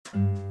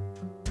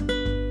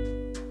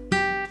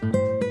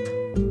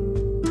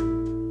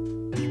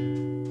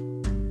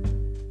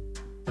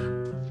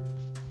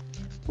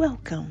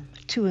Welcome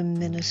to a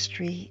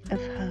ministry of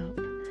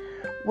hope.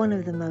 One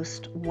of the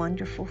most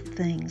wonderful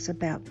things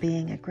about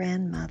being a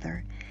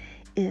grandmother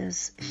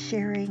is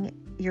sharing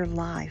your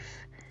life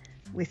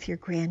with your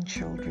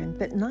grandchildren,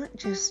 but not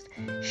just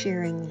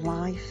sharing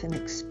life and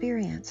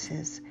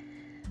experiences,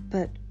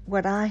 but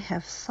what I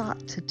have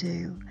sought to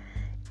do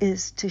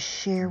is to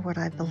share what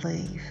I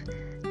believe,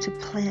 to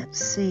plant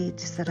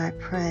seeds that I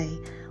pray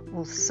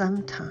will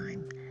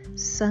someday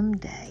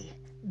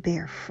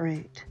bear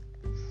fruit.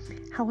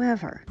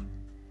 However,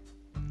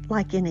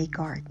 like any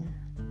garden,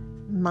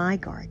 my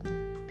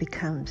garden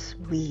becomes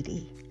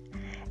weedy,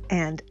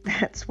 and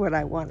that's what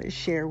I want to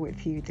share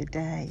with you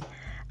today.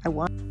 I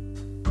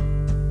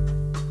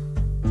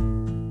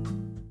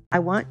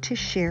want to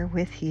share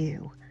with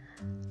you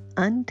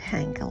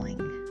untangling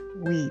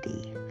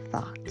weedy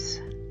thoughts.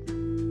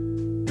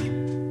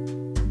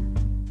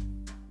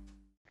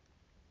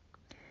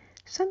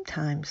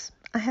 Sometimes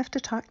I have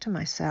to talk to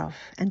myself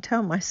and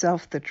tell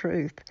myself the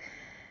truth.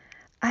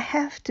 I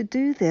have to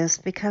do this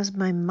because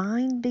my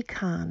mind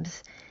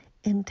becomes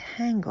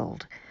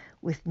entangled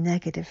with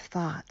negative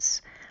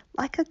thoughts,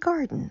 like a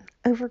garden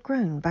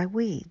overgrown by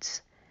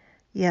weeds.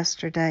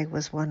 Yesterday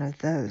was one of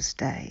those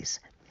days.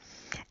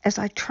 As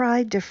I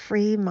tried to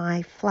free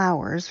my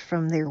flowers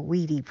from their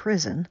weedy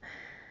prison,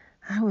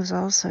 I was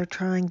also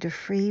trying to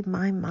free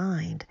my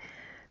mind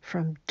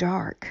from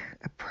dark,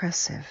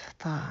 oppressive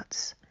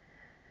thoughts.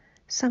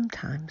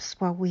 Sometimes,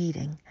 while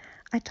weeding,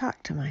 I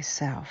talk to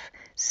myself,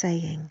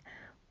 saying,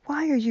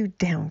 "Why are you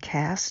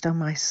downcast, O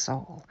my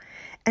soul?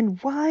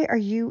 And why are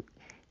you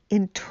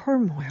in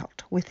turmoil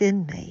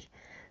within me?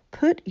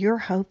 Put your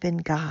hope in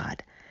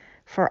God,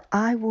 for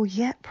I will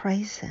yet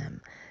praise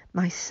him,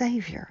 my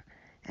Savior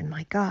and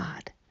my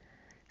God."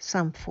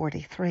 Psalm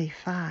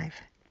 43:5.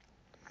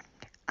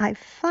 I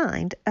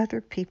find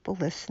other people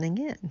listening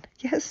in.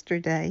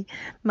 Yesterday,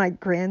 my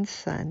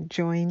grandson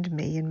joined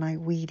me in my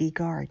weedy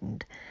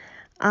garden.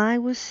 I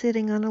was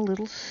sitting on a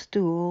little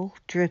stool,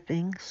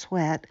 dripping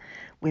sweat,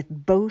 with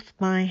both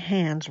my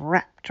hands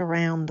wrapped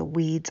around the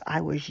weeds I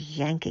was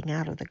yanking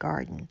out of the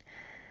garden.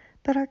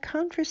 But our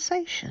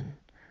conversation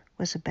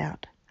was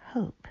about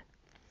hope.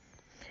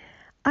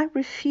 I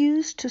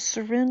refused to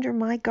surrender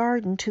my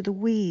garden to the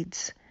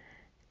weeds,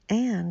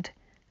 and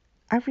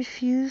I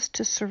refused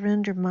to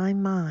surrender my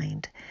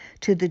mind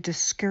to the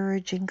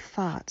discouraging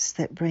thoughts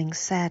that bring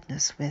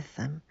sadness with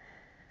them.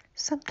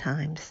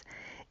 Sometimes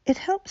it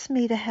helps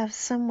me to have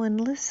someone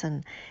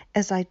listen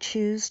as I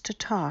choose to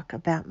talk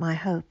about my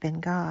hope in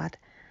God.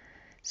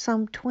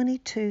 Psalm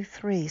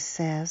 22:3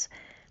 says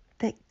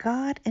that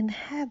God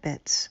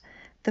inhabits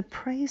the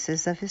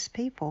praises of his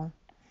people.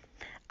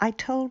 I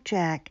told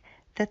Jack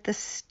that the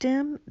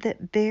stem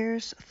that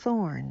bears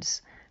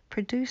thorns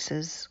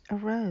produces a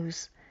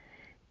rose.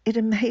 It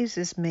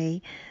amazes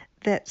me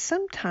that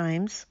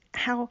sometimes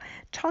how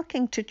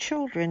talking to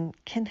children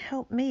can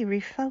help me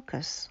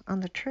refocus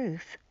on the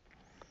truth.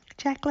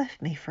 Jack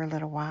left me for a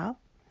little while,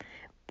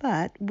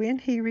 but when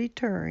he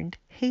returned,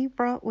 he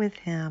brought with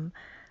him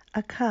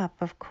a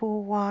cup of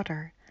cool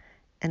water,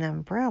 an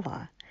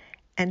umbrella,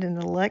 and an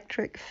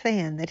electric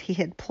fan that he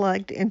had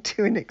plugged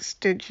into an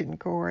extension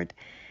cord.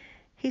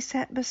 He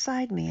sat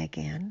beside me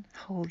again,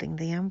 holding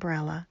the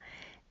umbrella,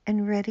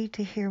 and ready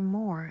to hear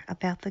more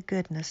about the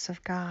goodness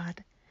of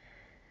God.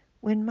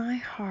 When my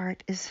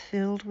heart is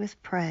filled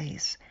with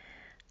praise,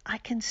 I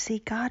can see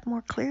God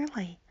more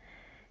clearly,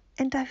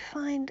 and I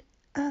find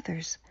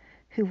others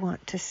who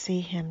want to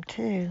see him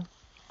too.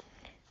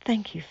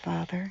 Thank you,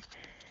 Father,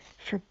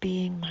 for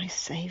being my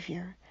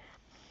Savior.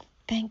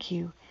 Thank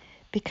you,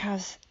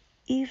 because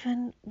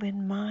even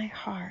when my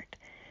heart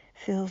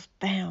feels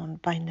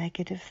bound by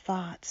negative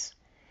thoughts,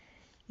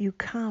 you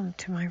come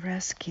to my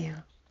rescue.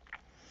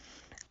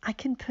 I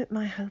can put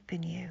my hope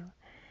in you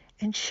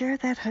and share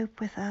that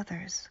hope with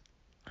others.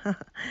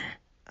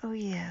 Oh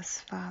yes,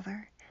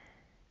 Father.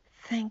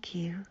 Thank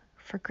you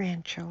for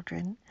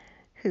grandchildren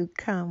who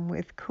come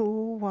with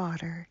cool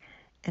water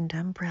and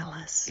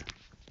umbrellas.